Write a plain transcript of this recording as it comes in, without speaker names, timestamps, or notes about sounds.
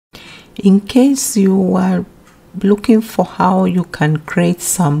In case you are looking for how you can create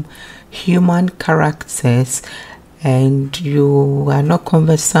some human characters and you are not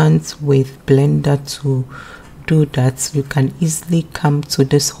conversant with Blender to do that, you can easily come to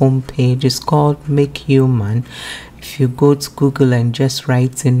this home page. It's called MakeHuman. If you go to Google and just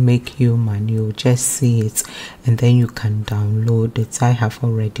write in MakeHuman, you'll just see it, and then you can download it. I have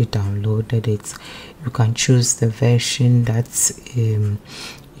already downloaded it. You can choose the version that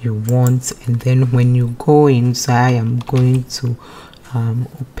you want, and then when you go inside, I am going to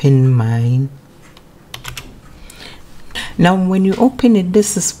open mine. Now when you open it,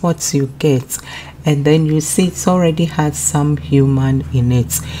 this is what you get, and then you see it's already has some human in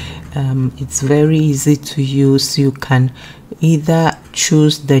it. It's very easy to use. You can either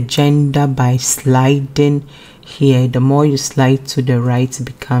choose the gender by sliding here. The more you slide to the right, it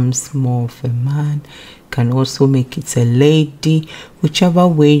becomes more of a man. You can also make it a lady. Whichever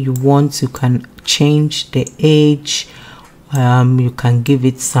way you want, you can change the age. You can give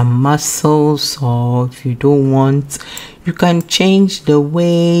it some muscles, or if you don't want, you can change the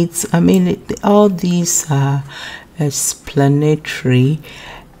weight. I mean, all these are explanatory,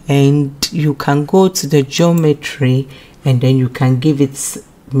 and you can go to the geometry, and then you can give it,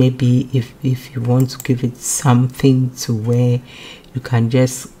 maybe if you want to give it something to wear, you can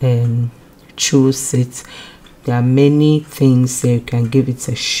just choose it. There are many things there. You can give it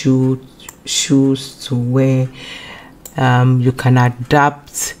a shoes to wear. You can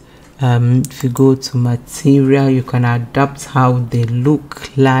adapt. If you go to material, you can adapt how they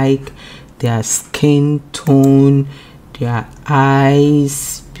look like, their skin tone, their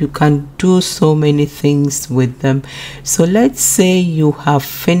eyes. You can do so many things with them. So let's say you have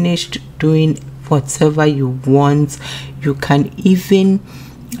finished doing whatever you want. You can even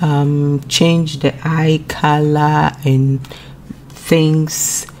change the eye color and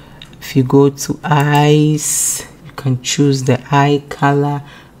things. If you go to eyes, you can choose the eye color,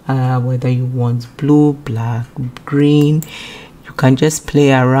 whether you want blue, black, green. You can just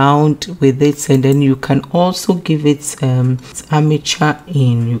play around with it, and then you can also give it armature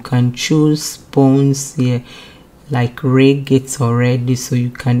in. You can choose bones here, like rig it already, so you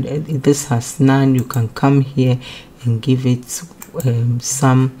can, this has none, you can come here and give it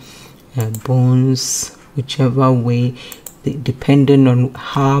some bones, whichever way, depending on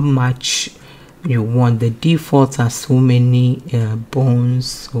how much you want. The default has so many bones,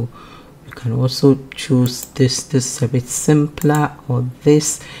 so you can also choose this is a bit simpler, or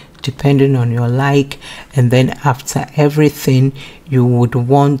this, depending on your like. And then after everything, you would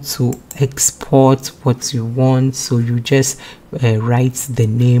want to export what you want, so you just write the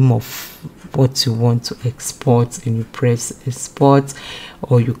name of what you want to export and you press export.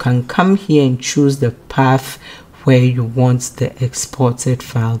 Or you can come here and choose the path where you want the exported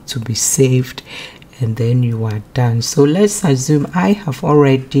file to be saved, and then you are done. So let's assume I have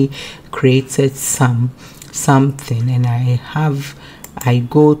already created something, and I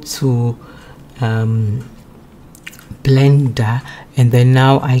go to Blender, and then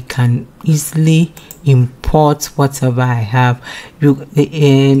now I can easily import whatever I have. You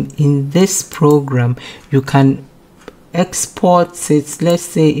in this program, you can export it. Let's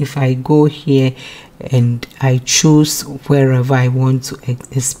say if I go here and I choose wherever I want to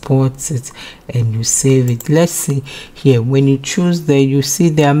export it, and you save it. Let's see here, when you choose there, you see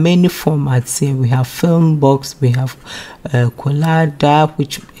there are many formats here. We have film box, we have Collada,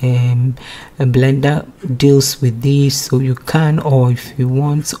 which Blender deals with these, so you can, or if you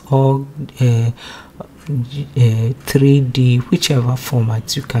want, or 3D, whichever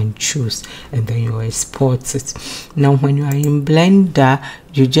format you can choose, and then you export it. Now when you are in Blender,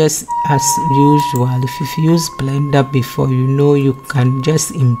 you just, as usual, if you've used Blender before, you know you can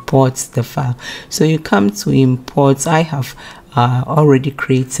just import the file. So you come to import. I have already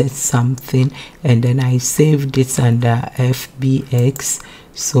created something, and then I saved it under FBX.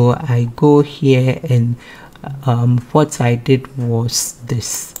 So I go here, and what I did was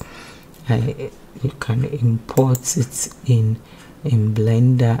this. You can import it in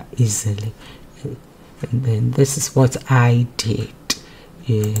Blender easily, and then this is what I did.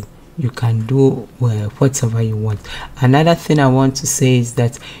 You can do whatever you want. Another thing I want to say is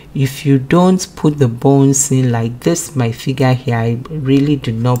that if you don't put the bones in, like this, my figure here, I really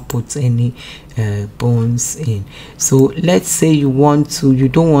did not put any bones in. So let's say you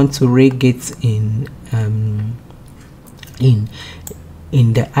don't want to rig it in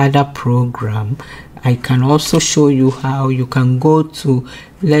the other program. I can also show you how you can go to,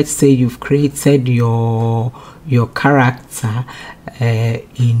 let's say you've created your character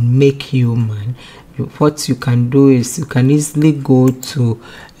in MakeHuman. What you can do is you can easily go to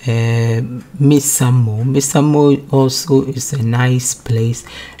Mixamo. Mixamo also is a nice place.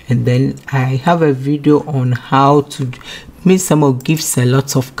 And then I have a video on how to Mixamo gives a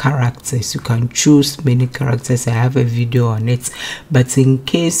lot of characters. You can choose many characters. I have a video on it, but in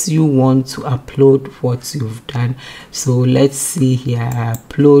case you want to upload what you've done, so let's see here. I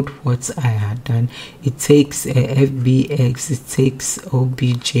upload what I had done. It takes a FBX, it takes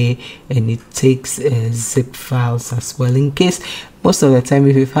OBJ, and it takes zip files as well. In case most of the time,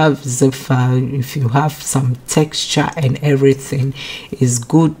 if you have zip file, if you have some texture and everything, is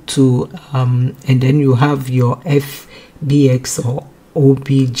good to and then you have your FBX or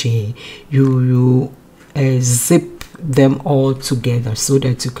OBJ, you zip them all together so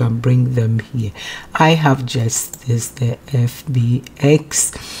that you can bring them here. I have just this, the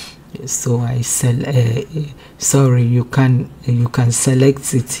FBX, so I sorry, you can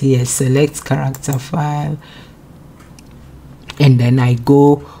select it here, select character file, and then I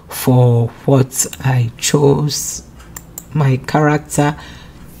go for what I chose, my character,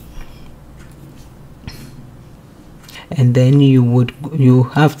 and then you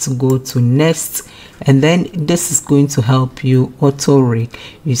have to go to next, and then this is going to help you auto rate.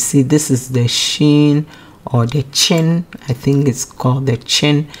 You see, this is the chin or the chin, I think it's called the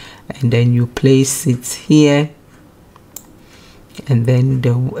chin, and then you place it here, and then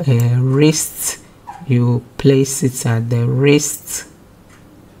the wrist, you place it at the wrist,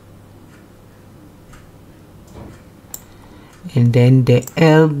 and then the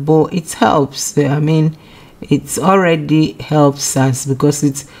elbow. It helps, I mean, it already helps us, because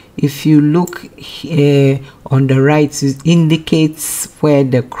it's, if you look here on the right, it indicates where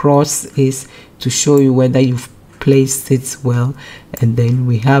the cross is to show you whether you've placed it well. And then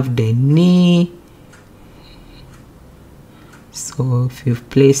we have the knee, so if you've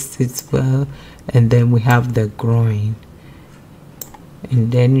placed it well, and then we have the groin,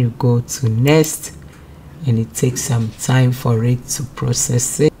 and then you go to next, and it takes some time for it to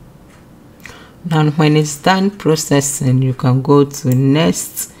process it. Now when it's done processing, you can go to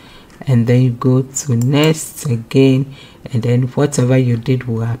next, and then you go to next again, and then whatever you did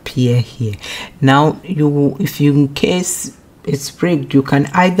will appear here. Now if you, in case it's rigged, you can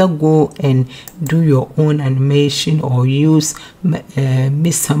either go and do your own animation or use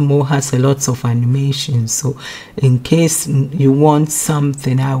Mixamo has a lot of animations. So in case you want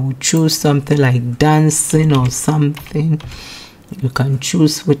something, I will choose something like dancing or something. You can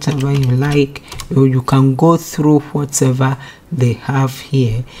choose whichever you like, or you can go through whatever they have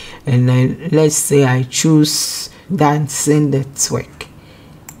here. And then let's say I choose dancing the twerk,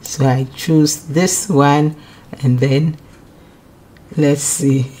 so I choose this one, and then let's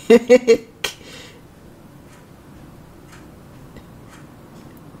see.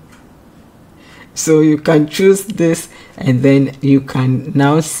 So you can choose this, and then you can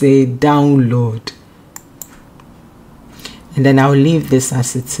now say download, and then I'll leave this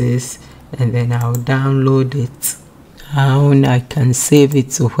as it is, and then I'll download it. Now I can save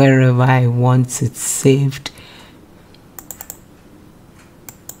it to wherever I want it saved.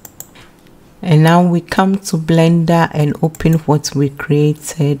 And now we come to Blender and open what we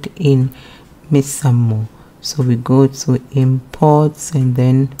created in Mixamo. So we go to imports, and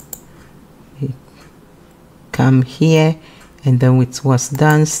then we come here, and then it was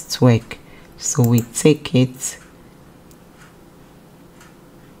dance twerk. So we take it,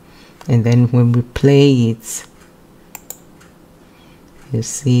 and then when we play it, you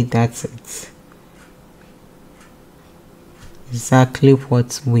see that's it, exactly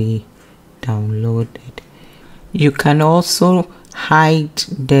what we downloaded. You can also hide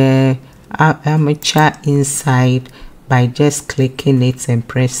the armature inside by just clicking it and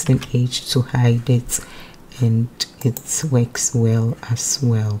pressing H to hide it, and it works well as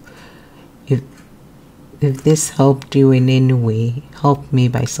well. If this helped you in any way, help me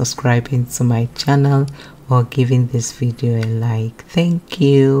by subscribing to my channel or giving this video a like. Thank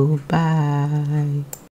you. Bye.